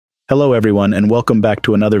Hello everyone and welcome back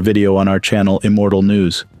to another video on our channel Immortal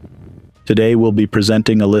News. Today we'll be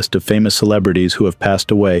presenting a list of famous celebrities who have passed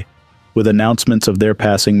away, with announcements of their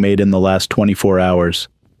passing made in the last 24 hours.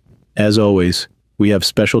 As always, we have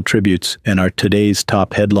special tributes in our Today's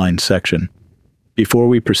Top Headlines section. Before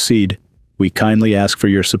we proceed, we kindly ask for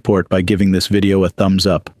your support by giving this video a thumbs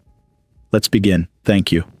up. Let's begin.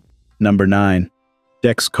 Thank you. Number 9.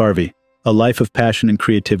 Dex Carvey, a life of passion and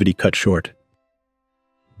creativity cut short.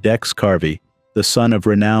 Dex Carvey, the son of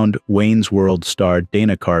renowned Wayne's World star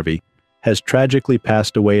Dana Carvey, has tragically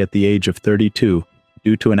passed away at the age of 32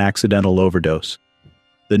 due to an accidental overdose.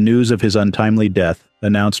 The news of his untimely death,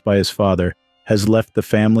 announced by his father, has left the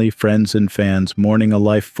family, friends, and fans mourning a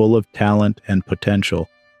life full of talent and potential.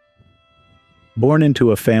 Born into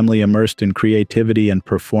a family immersed in creativity and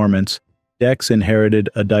performance, Dex inherited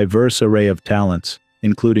a diverse array of talents,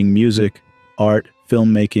 including music, art,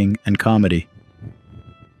 filmmaking, and comedy.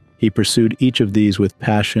 He pursued each of these with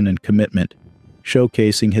passion and commitment,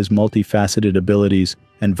 showcasing his multifaceted abilities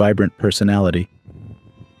and vibrant personality.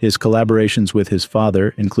 His collaborations with his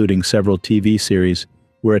father, including several TV series,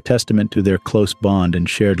 were a testament to their close bond and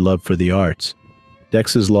shared love for the arts.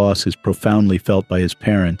 Dex's loss is profoundly felt by his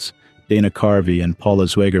parents, Dana Carvey and Paula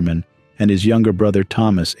Zwegerman, and his younger brother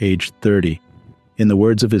Thomas, aged 30. In the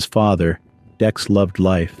words of his father, Dex loved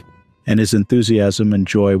life, and his enthusiasm and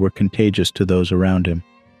joy were contagious to those around him.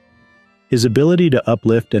 His ability to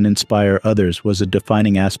uplift and inspire others was a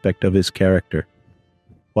defining aspect of his character.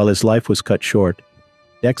 While his life was cut short,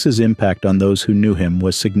 Dex's impact on those who knew him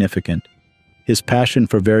was significant. His passion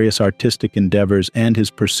for various artistic endeavors and his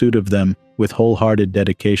pursuit of them with wholehearted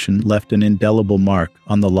dedication left an indelible mark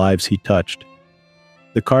on the lives he touched.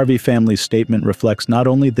 The Carvey family's statement reflects not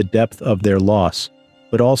only the depth of their loss,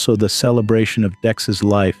 but also the celebration of Dex's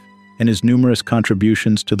life and his numerous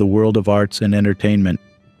contributions to the world of arts and entertainment.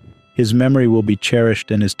 His memory will be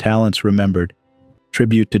cherished and his talents remembered.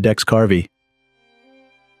 Tribute to Dex Carvey.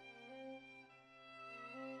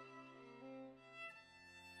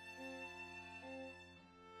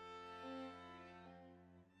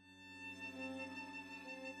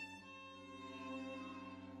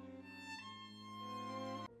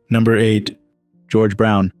 Number 8. George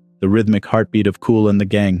Brown, the rhythmic heartbeat of Kool the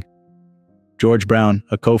Gang. George Brown,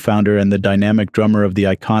 a co-founder and the dynamic drummer of the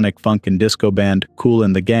iconic funk and disco band Kool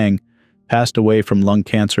the Gang, passed away from lung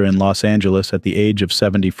cancer in Los Angeles at the age of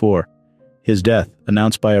 74. His death,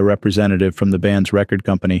 announced by a representative from the band's record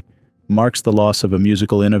company, marks the loss of a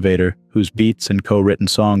musical innovator whose beats and co-written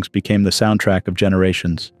songs became the soundtrack of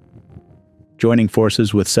generations. Joining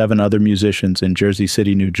forces with 7 other musicians in Jersey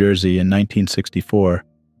City, New Jersey in 1964,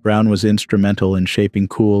 Brown was instrumental in shaping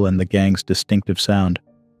Kool the Gang's distinctive sound.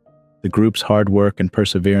 The group's hard work and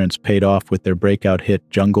perseverance paid off with their breakout hit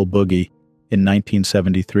Jungle Boogie in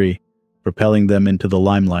 1973, propelling them into the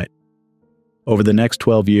limelight. Over the next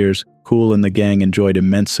 12 years, Kool the Gang enjoyed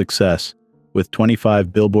immense success, with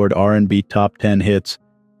 25 Billboard R&B Top 10 hits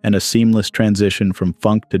and a seamless transition from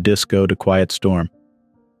funk to disco to Quiet Storm.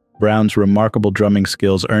 Brown's remarkable drumming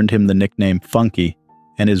skills earned him the nickname Funky,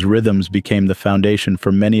 and his rhythms became the foundation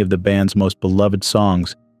for many of the band's most beloved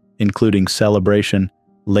songs, including Celebration,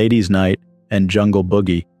 Ladies' Night, and Jungle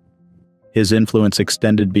Boogie. His influence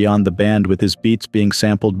extended beyond the band, with his beats being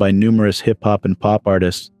sampled by numerous hip-hop and pop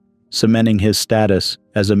artists, cementing his status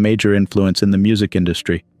as a major influence in the music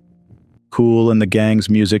industry. Kool the Gang's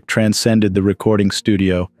music transcended the recording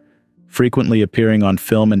studio, frequently appearing on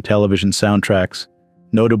film and television soundtracks,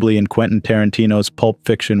 notably in Quentin Tarantino's Pulp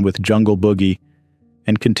Fiction with Jungle Boogie,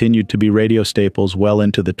 and continued to be radio staples well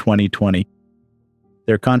into the 2020s.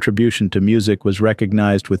 Their contribution to music was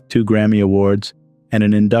recognized with 2 Grammy Awards and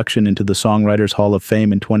an induction into the Songwriters Hall of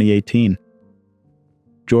Fame in 2018.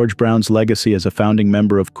 George Brown's legacy as a founding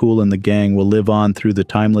member of Kool the Gang will live on through the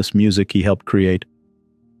timeless music he helped create,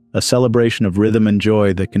 a celebration of rhythm and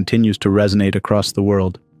joy that continues to resonate across the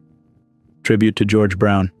world. Tribute to George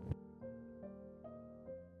Brown.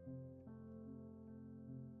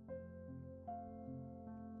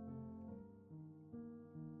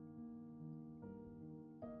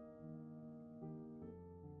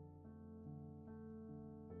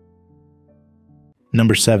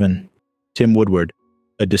 Number 7. Tim Woodward,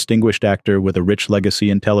 a distinguished actor with a rich legacy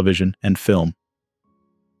in television and film.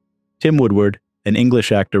 Tim Woodward, an English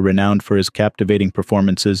actor renowned for his captivating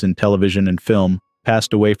performances in television and film,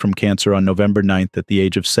 passed away from cancer on November 9th at the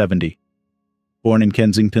age of 70. Born in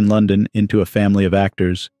Kensington, London, into a family of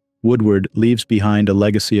actors, Woodward leaves behind a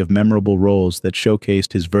legacy of memorable roles that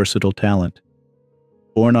showcased his versatile talent.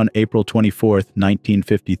 Born on April 24,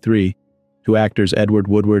 1953, to actors Edward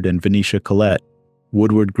Woodward and Venetia Collette,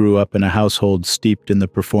 Woodward grew up in a household steeped in the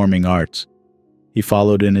performing arts. He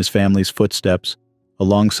followed in his family's footsteps,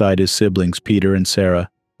 alongside his siblings Peter and Sarah,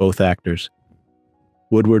 both actors.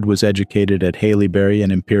 Woodward was educated at Haileybury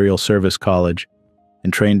and Imperial Service College,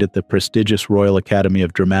 and trained at the prestigious Royal Academy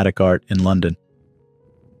of Dramatic Art in London.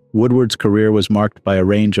 Woodward's career was marked by a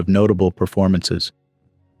range of notable performances.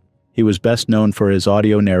 He was best known for his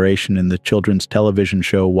audio narration in the children's television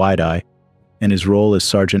show Wide-Eye, and his role as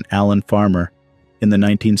Sergeant Alan Farmer in the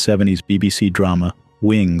 1970s BBC drama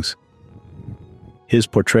Wings. His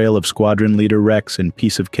portrayal of Squadron Leader Rex in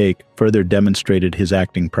Piece of Cake further demonstrated his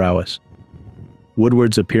acting prowess.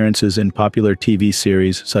 Woodward's appearances in popular TV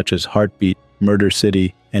series such as Heartbeat, Murder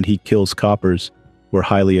City, and He Kills Coppers were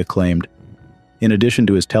highly acclaimed. In addition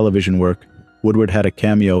to his television work, Woodward had a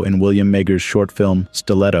cameo in William Mager's short film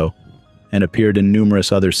Stiletto, and appeared in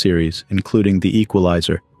numerous other series, including The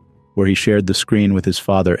Equalizer, where he shared the screen with his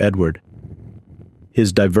father Edward.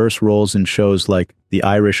 His diverse roles in shows like The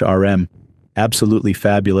Irish RM, Absolutely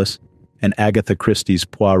Fabulous, and Agatha Christie's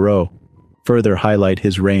Poirot further highlight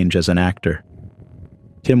his range as an actor.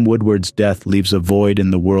 Tim Woodward's death leaves a void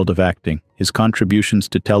in the world of acting. His contributions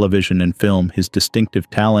to television and film, his distinctive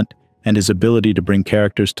talent, and his ability to bring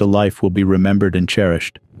characters to life will be remembered and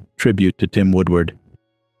cherished. Tribute to Tim Woodward.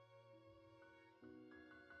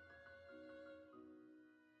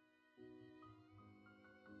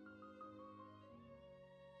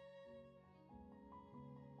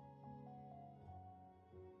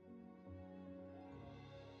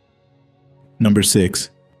 Number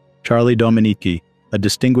 6. Charlie Dominici, a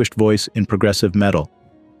distinguished voice in progressive metal.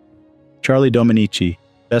 Charlie Dominici,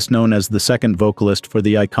 best known as the second vocalist for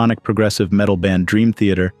the iconic progressive metal band Dream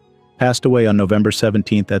Theater, passed away on November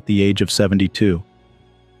 17th at the age of 72.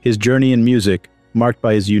 His journey in music, marked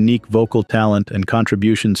by his unique vocal talent and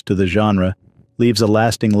contributions to the genre, leaves a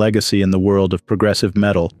lasting legacy in the world of progressive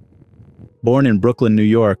metal. Born in Brooklyn, New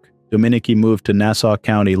York, Dominici moved to Nassau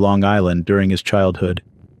County, Long Island during his childhood.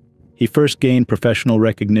 He first gained professional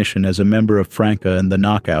recognition as a member of Franca and the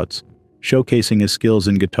Knockouts, showcasing his skills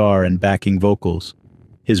in guitar and backing vocals.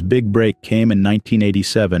 His big break came in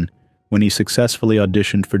 1987 when he successfully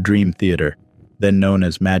auditioned for Dream Theater, then known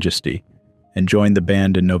as Majesty, and joined the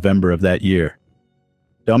band in November of that year.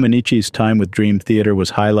 Dominici's time with Dream Theater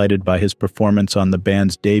was highlighted by his performance on the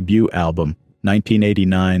band's debut album,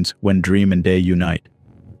 1989's When Dream and Day Unite.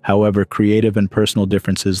 However, creative and personal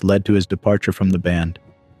differences led to his departure from the band,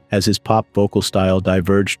 as his pop vocal style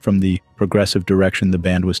diverged from the progressive direction the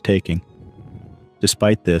band was taking.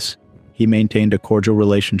 Despite this, he maintained a cordial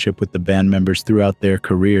relationship with the band members throughout their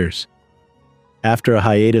careers. After a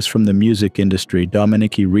hiatus from the music industry,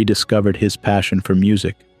 Dominici rediscovered his passion for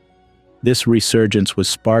music. This resurgence was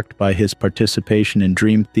sparked by his participation in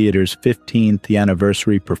Dream Theater's 15th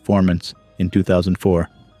anniversary performance in 2004,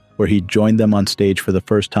 where he joined them on stage for the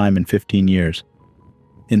first time in 15 years.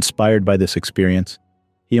 Inspired by this experience,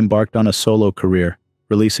 he embarked on a solo career,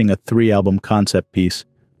 releasing a 3-album concept piece,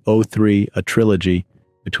 O3, a trilogy,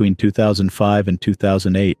 between 2005 and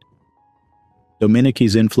 2008.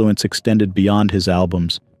 Dominici's influence extended beyond his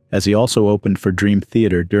albums, as he also opened for Dream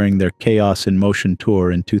Theater during their Chaos in Motion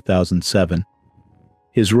tour in 2007.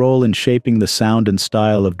 His role in shaping the sound and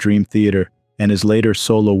style of Dream Theater and his later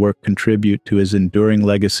solo work contribute to his enduring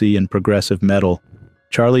legacy in progressive metal.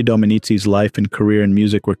 Charlie Dominici's life and career in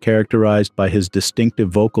music were characterized by his distinctive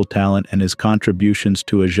vocal talent and his contributions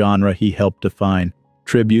to a genre he helped define.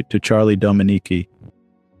 Tribute to Charlie Dominici.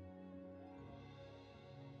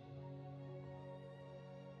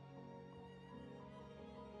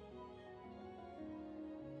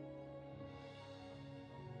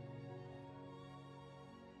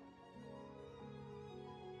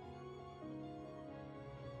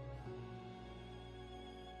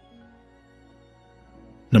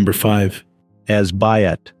 Number 5. As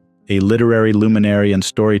Byatt, a literary luminary and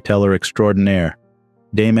storyteller extraordinaire,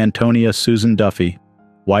 Dame Antonia Susan Duffy,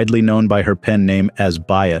 widely known by her pen name as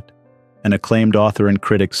Byatt, an acclaimed author and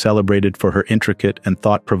critic celebrated for her intricate and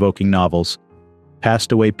thought-provoking novels,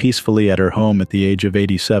 passed away peacefully at her home at the age of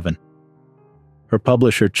 87. Her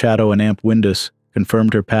publisher Chatto and Amp Windus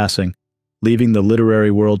confirmed her passing, leaving the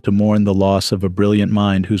literary world to mourn the loss of a brilliant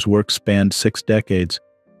mind whose work spanned 6 decades.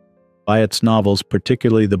 Byatt's novels,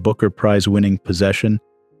 particularly the Booker Prize-winning Possession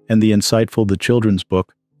and the insightful The Children's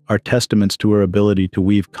Book, are testaments to her ability to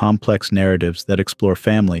weave complex narratives that explore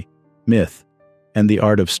family, myth, and the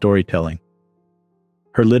art of storytelling.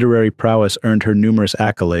 Her literary prowess earned her numerous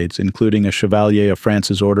accolades, including a Chevalier of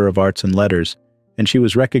France's Order of Arts and Letters, and she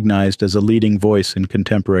was recognized as a leading voice in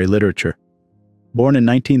contemporary literature. Born in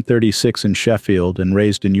 1936 in Sheffield and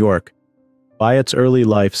raised in York, Byatt's early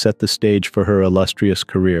life set the stage for her illustrious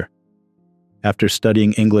career. After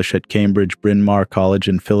studying English at Cambridge, Bryn Mawr College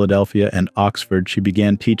in Philadelphia, and Oxford, she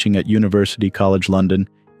began teaching at University College London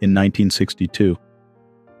in 1962.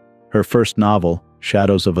 Her first novel,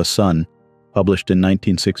 Shadows of a Sun, published in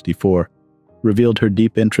 1964, revealed her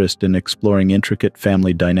deep interest in exploring intricate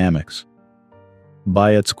family dynamics.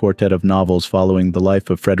 Byatt's quartet of novels following the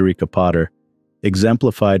life of Frederica Potter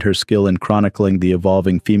exemplified her skill in chronicling the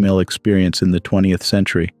evolving female experience in the 20th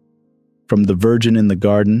century. From The Virgin in the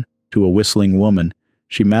Garden to A Whistling Woman,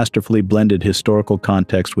 she masterfully blended historical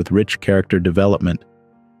context with rich character development.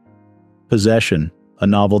 Possession, a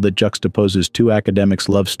novel that juxtaposes two academics'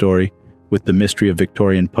 love story with the mystery of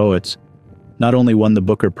Victorian poets, not only won the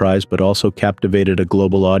Booker Prize but also captivated a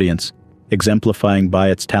global audience, exemplifying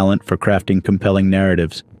Byatt's talent for crafting compelling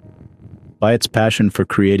narratives. Byatt's passion for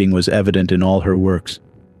creating was evident in all her works.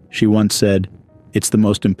 She once said, "It's the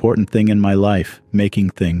most important thing in my life, making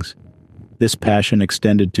things." This passion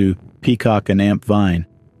extended to Peacock and Amp Vine,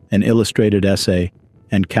 an illustrated essay,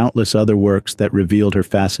 and countless other works that revealed her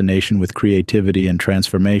fascination with creativity and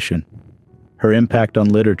transformation. Her impact on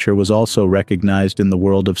literature was also recognized in the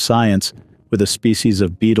world of science, with a species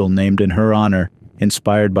of beetle named in her honor,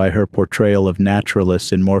 inspired by her portrayal of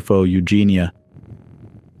naturalists in Morpho-Eugenia.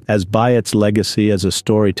 As Byatt's legacy as a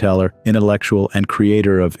storyteller, intellectual, and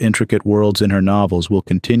creator of intricate worlds in her novels will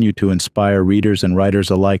continue to inspire readers and writers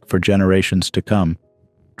alike for generations to come.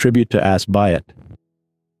 Tribute to Ask Byatt.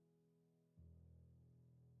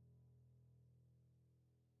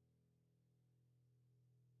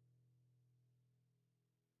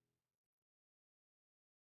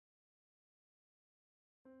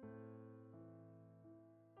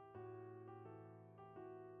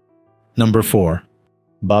 Number 4.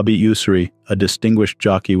 Bobby Ussery, a distinguished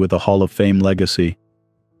jockey with a Hall of Fame legacy.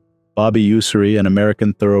 Bobby Ussery, an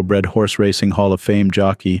American Thoroughbred Horse Racing Hall of Fame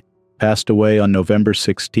jockey, passed away on November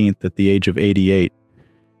 16th at the age of 88.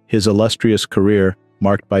 His illustrious career,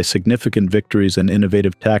 marked by significant victories and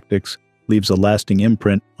innovative tactics, leaves a lasting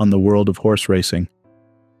imprint on the world of horse racing.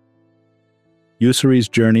 Ussery's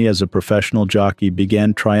journey as a professional jockey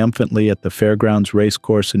began triumphantly at the Fairgrounds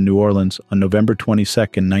Racecourse in New Orleans on November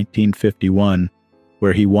 22, 1951,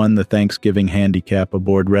 where he won the Thanksgiving Handicap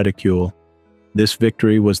aboard Reticule. This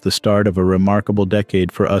victory was the start of a remarkable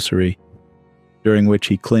decade for Ussery, during which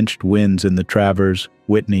he clinched wins in the Travers,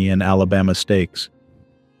 Whitney, and Alabama Stakes.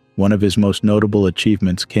 One of his most notable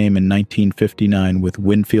achievements came in 1959 with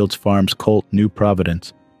Winfield's Farms colt New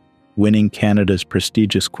Providence, winning Canada's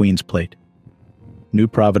prestigious Queen's Plate. New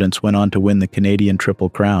Providence went on to win the Canadian Triple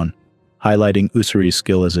Crown, highlighting Ussery's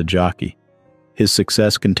skill as a jockey. His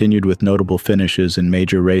success continued with notable finishes in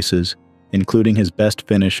major races, including his best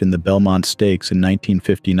finish in the Belmont Stakes in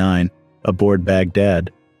 1959 aboard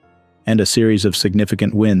Baghdad, and a series of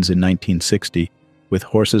significant wins in 1960 with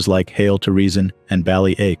horses like Hail to Reason and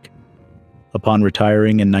Ballyache. Upon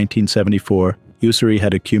retiring in 1974, Ussery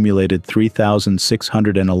had accumulated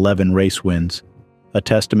 3,611 race wins, a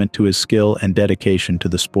testament to his skill and dedication to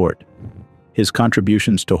the sport. His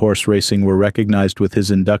contributions to horse racing were recognized with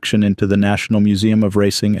his induction into the National Museum of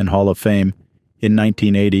Racing and Hall of Fame in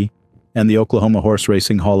 1980 and the Oklahoma Horse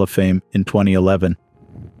Racing Hall of Fame in 2011.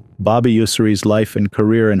 Bobby Ussery's life and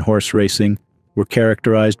career in horse racing were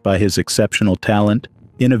characterized by his exceptional talent,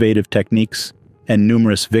 innovative techniques, and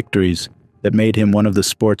numerous victories that made him one of the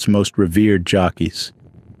sport's most revered jockeys.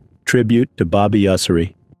 Tribute to Bobby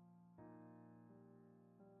Ussery.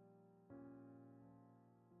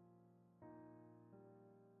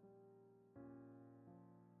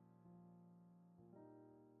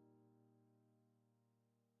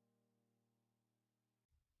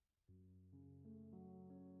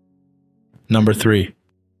 Number 3.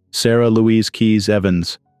 Sarah Louise Keyes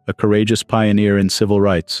Evans, a courageous pioneer in civil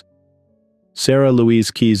rights. Sarah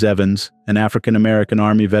Louise Keyes Evans, an African-American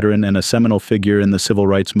Army veteran and a seminal figure in the civil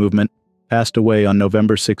rights movement, passed away on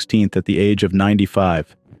November 16th at the age of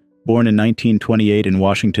 95. Born in 1928 in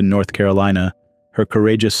Washington, North Carolina, her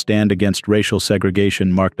courageous stand against racial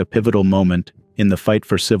segregation marked a pivotal moment in the fight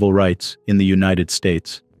for civil rights in the United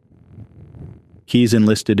States. Keyes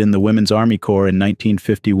enlisted in the Women's Army Corps in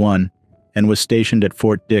 1951 and was stationed at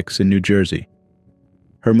Fort Dix in New Jersey.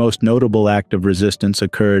 Her most notable act of resistance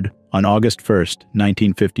occurred on August 1,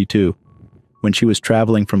 1952, when she was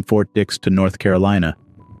traveling from Fort Dix to North Carolina.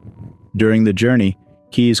 During the journey,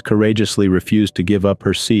 Keyes courageously refused to give up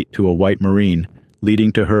her seat to a white Marine,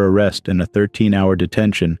 leading to her arrest and a 13-hour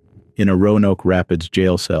detention in a Roanoke Rapids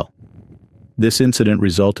jail cell. This incident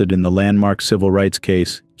resulted in the landmark civil rights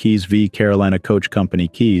case Keyes v. Carolina Coach Company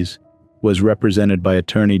Keyes, was represented by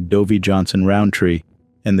attorney Dovie Johnson Roundtree,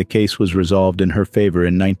 and the case was resolved in her favor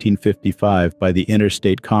in 1955 by the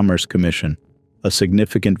Interstate Commerce Commission, a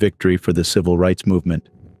significant victory for the civil rights movement.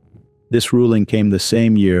 This ruling came the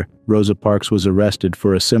same year Rosa Parks was arrested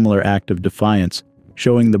for a similar act of defiance,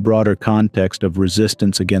 showing the broader context of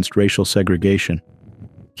resistance against racial segregation.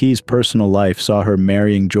 Key's personal life saw her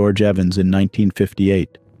marrying George Evans in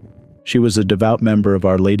 1958. She was a devout member of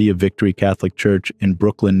Our Lady of Victory Catholic Church in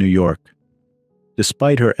Brooklyn, New York.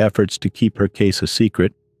 Despite her efforts to keep her case a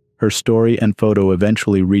secret, her story and photo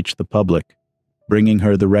eventually reached the public, bringing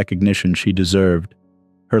her the recognition she deserved.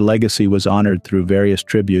 Her legacy was honored through various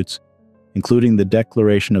tributes, including the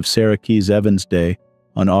declaration of Sarah Keys Evans Day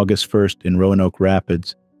on August 1st in Roanoke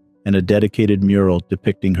Rapids, and a dedicated mural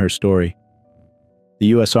depicting her story. The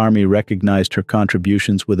U.S. Army recognized her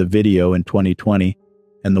contributions with a video in 2020,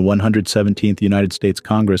 and the 117th United States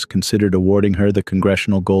Congress considered awarding her the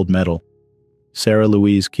Congressional Gold Medal. Sarah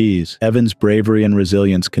Louise Keys Evans' bravery and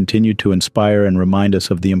resilience continue to inspire and remind us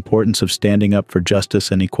of the importance of standing up for justice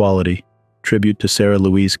and equality. Tribute to Sarah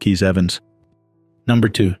Louise Keys Evans. Number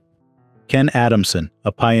 2. Ken Adamson,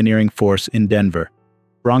 a pioneering force in Denver.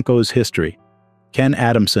 Broncos history. Ken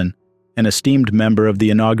Adamson, an esteemed member of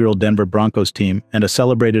the inaugural Denver Broncos team and a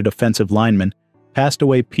celebrated offensive lineman, passed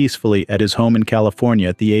away peacefully at his home in California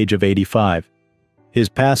at the age of 85. His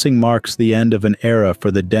passing marks the end of an era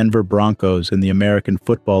for the Denver Broncos in the American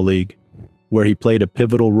Football League, where he played a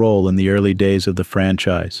pivotal role in the early days of the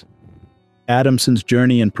franchise. Adamson's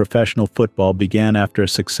journey in professional football began after a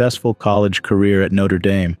successful college career at Notre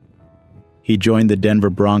Dame. He joined the Denver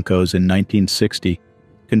Broncos in 1960,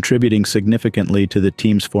 contributing significantly to the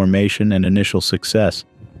team's formation and initial success.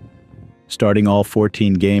 Starting all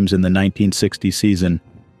 14 games in the 1960 season,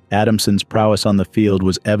 Adamson's prowess on the field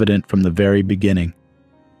was evident from the very beginning.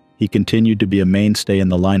 He continued to be a mainstay in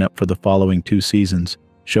the lineup for the following 2 seasons,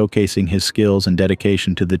 showcasing his skills and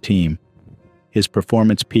dedication to the team. His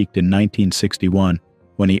performance peaked in 1961,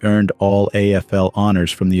 when he earned all AFL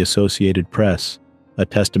honors from the Associated Press, a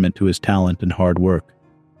testament to his talent and hard work.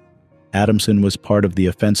 Adamson was part of the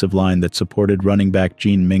offensive line that supported running back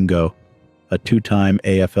Gene Mingo, a 2-time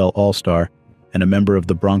AFL All-Star and a member of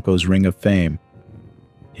the Broncos Ring of Fame.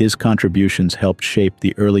 His contributions helped shape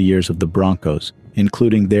the early years of the Broncos,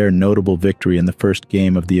 including their notable victory in the first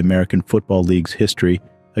game of the American Football League's history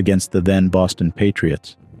against the then Boston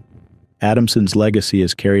Patriots. Adamson's legacy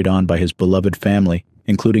is carried on by his beloved family,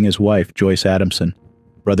 including his wife, Joyce Adamson,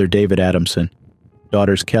 brother David Adamson,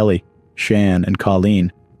 daughters Kelly, Shan, and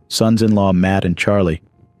Colleen, sons-in-law Matt and Charlie,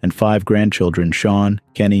 and 5 grandchildren, Sean,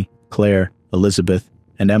 Kenny, Claire, Elizabeth,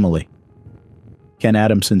 and Emily. Ken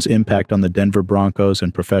Adamson's impact on the Denver Broncos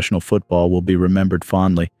and professional football will be remembered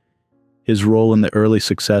fondly. His role in the early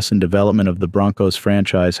success and development of the Broncos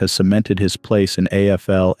franchise has cemented his place in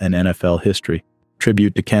AFL and NFL history.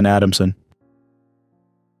 Tribute to Ken Adamson.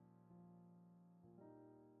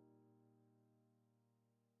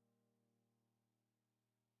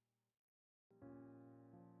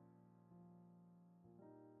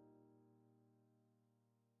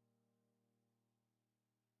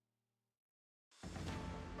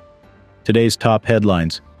 Today's top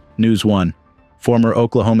headlines. News 1. Former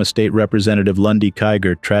Oklahoma State Representative Lundy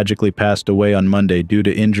Kiger tragically passed away on Monday due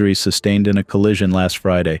to injuries sustained in a collision last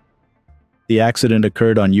Friday. The accident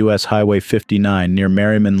occurred on U.S. Highway 59 near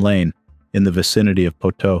Merriman Lane, in the vicinity of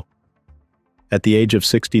Poteau. At the age of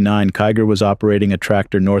 69, Kiger was operating a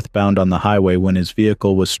tractor northbound on the highway when his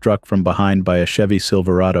vehicle was struck from behind by a Chevy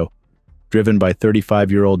Silverado, driven by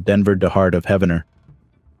 35-year-old Denver DeHart of Heavener.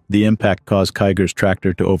 The impact caused Kiger's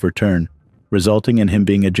tractor to overturn, resulting in him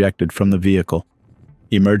being ejected from the vehicle.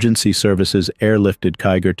 Emergency services airlifted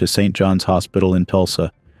Kiger to St. John's Hospital in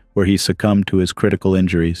Tulsa, where he succumbed to his critical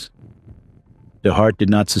injuries. DeHart did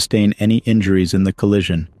not sustain any injuries in the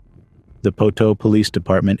collision. The Poteau Police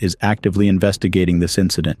Department is actively investigating this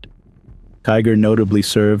incident. Kiger notably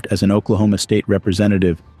served as an Oklahoma State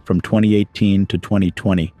representative from 2018 to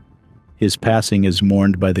 2020. His passing is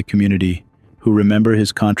mourned by the community, who remember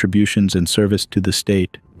his contributions and service to the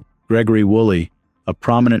state. Gregory Woolley, a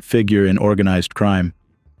prominent figure in organized crime,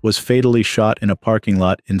 was fatally shot in a parking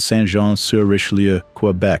lot in Saint-Jean-sur-Richelieu,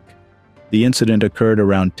 Quebec. The incident occurred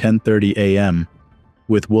around 10:30 a.m.,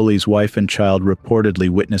 with Woolley's wife and child reportedly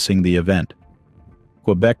witnessing the event.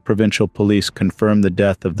 Quebec Provincial Police confirmed the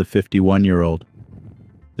death of the 51-year-old.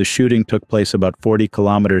 The shooting took place about 40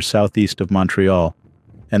 kilometers southeast of Montreal,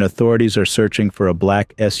 and authorities are searching for a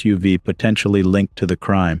black SUV potentially linked to the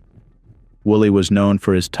crime. Woolley was known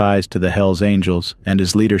for his ties to the Hells Angels and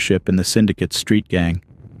his leadership in the syndicate's street gang.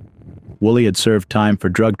 Woolley had served time for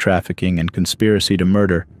drug trafficking and conspiracy to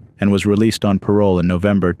murder and was released on parole in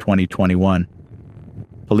November 2021.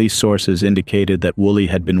 Police sources indicated that Woolley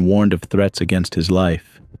had been warned of threats against his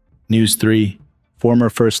life. News 3. Former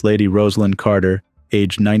First Lady Rosalind Carter,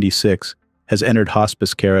 aged 96, has entered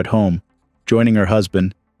hospice care at home, joining her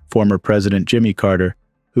husband, former President Jimmy Carter,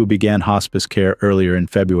 who began hospice care earlier in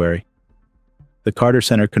February. The Carter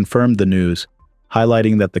Center confirmed the news,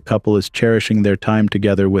 highlighting that the couple is cherishing their time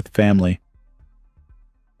together with family.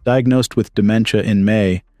 Diagnosed with dementia in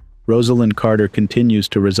May, Rosalind Carter continues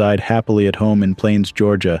to reside happily at home in Plains,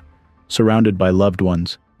 Georgia, surrounded by loved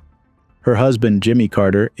ones. Her husband, Jimmy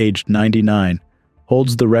Carter, aged 99,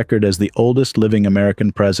 holds the record as the oldest living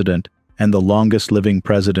American president and the longest living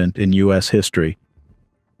president in U.S. history.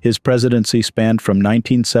 His presidency spanned from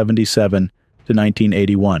 1977 to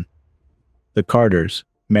 1981. The Carters,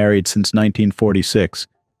 married since 1946,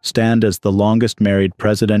 stand as the longest married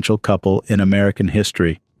presidential couple in American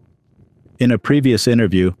history. In a previous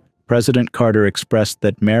interview, President Carter expressed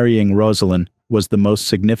that marrying Rosalind was the most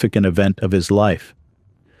significant event of his life.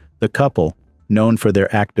 The couple, known for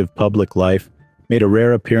their active public life, made a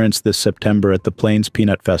rare appearance this September at the Plains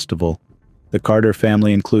Peanut Festival. The Carter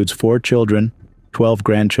family includes 4 children, 12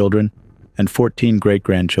 grandchildren, and 14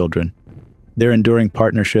 great-grandchildren. Their enduring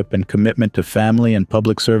partnership and commitment to family and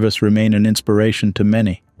public service remain an inspiration to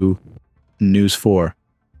many. News 4.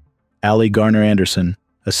 Allie Garner Anderson,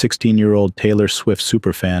 a 16-year-old Taylor Swift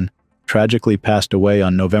superfan, tragically passed away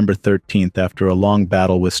on November 13th after a long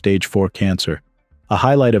battle with stage 4 cancer. A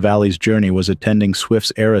highlight of Allie's journey was attending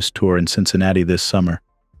Swift's Eras Tour in Cincinnati this summer,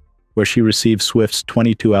 where she received Swift's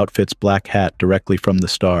 22 Outfits black hat directly from the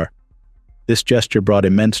star. This gesture brought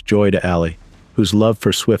immense joy to Allie, whose love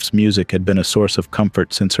for Swift's music had been a source of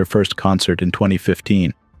comfort since her first concert in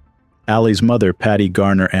 2015. Allie's mother, Patty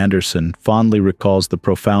Garner Anderson, fondly recalls the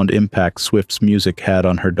profound impact Swift's music had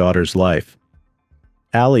on her daughter's life.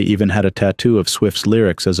 Allie even had a tattoo of Swift's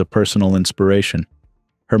lyrics as a personal inspiration.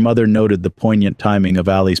 Her mother noted the poignant timing of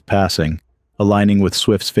Allie's passing, aligning with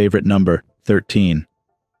Swift's favorite number, 13.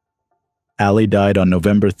 Allie died on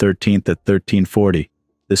November 13th at 1340.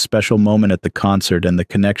 This special moment at the concert and the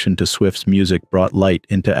connection to Swift's music brought light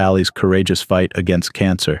into Allie's courageous fight against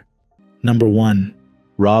cancer. Number 1.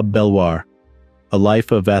 Rob Belvoir, a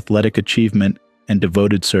life of athletic achievement and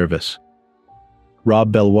devoted service.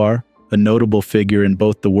 Rob Belvoir, a notable figure in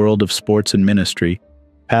both the world of sports and ministry,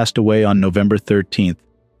 passed away on November 13th,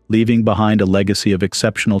 leaving behind a legacy of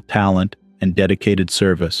exceptional talent and dedicated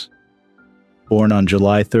service. Born on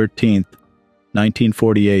July 13th,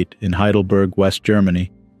 1948 in Heidelberg, West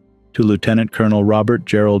Germany, to Lieutenant Colonel Robert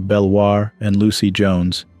Gerald Belvoir and Lucy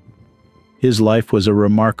Jones. His life was a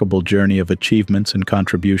remarkable journey of achievements and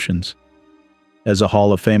contributions. As a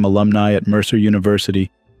Hall of Fame alumni at Mercer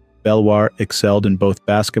University, Belvoir excelled in both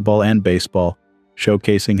basketball and baseball,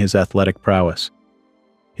 showcasing his athletic prowess.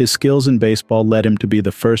 His skills in baseball led him to be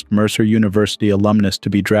the first Mercer University alumnus to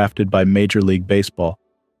be drafted by Major League Baseball,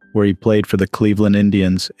 where he played for the Cleveland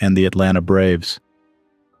Indians and the Atlanta Braves.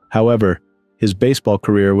 However, his baseball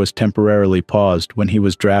career was temporarily paused when he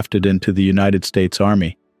was drafted into the United States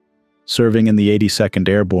Army, serving in the 82nd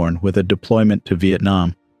Airborne with a deployment to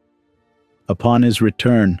Vietnam. Upon his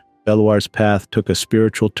return, Belvoir's path took a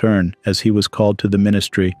spiritual turn as he was called to the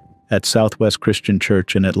ministry at Southwest Christian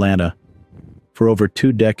Church in Atlanta. For over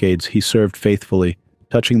 2 decades, he served faithfully,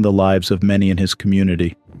 touching the lives of many in his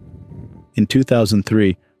community. In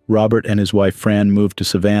 2003, Robert and his wife Fran moved to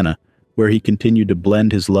Savannah, where he continued to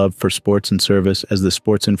blend his love for sports and service as the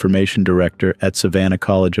Sports Information Director at Savannah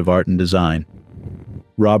College of Art and Design.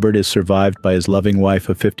 Robert is survived by his loving wife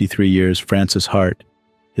of 53 years, Frances Hart,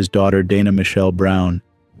 his daughter Dana Michelle Brown,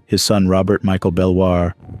 his son Robert Michael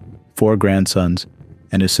Belvoir, 4 grandsons,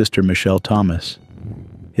 and his sister Michelle Thomas.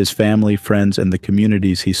 His family, friends, and the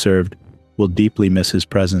communities he served will deeply miss his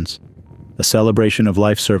presence. A celebration of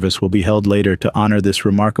life service will be held later to honor this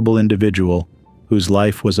remarkable individual whose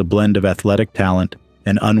life was a blend of athletic talent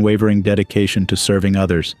and unwavering dedication to serving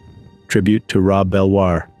others. Tribute to Rob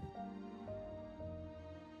Belvoir,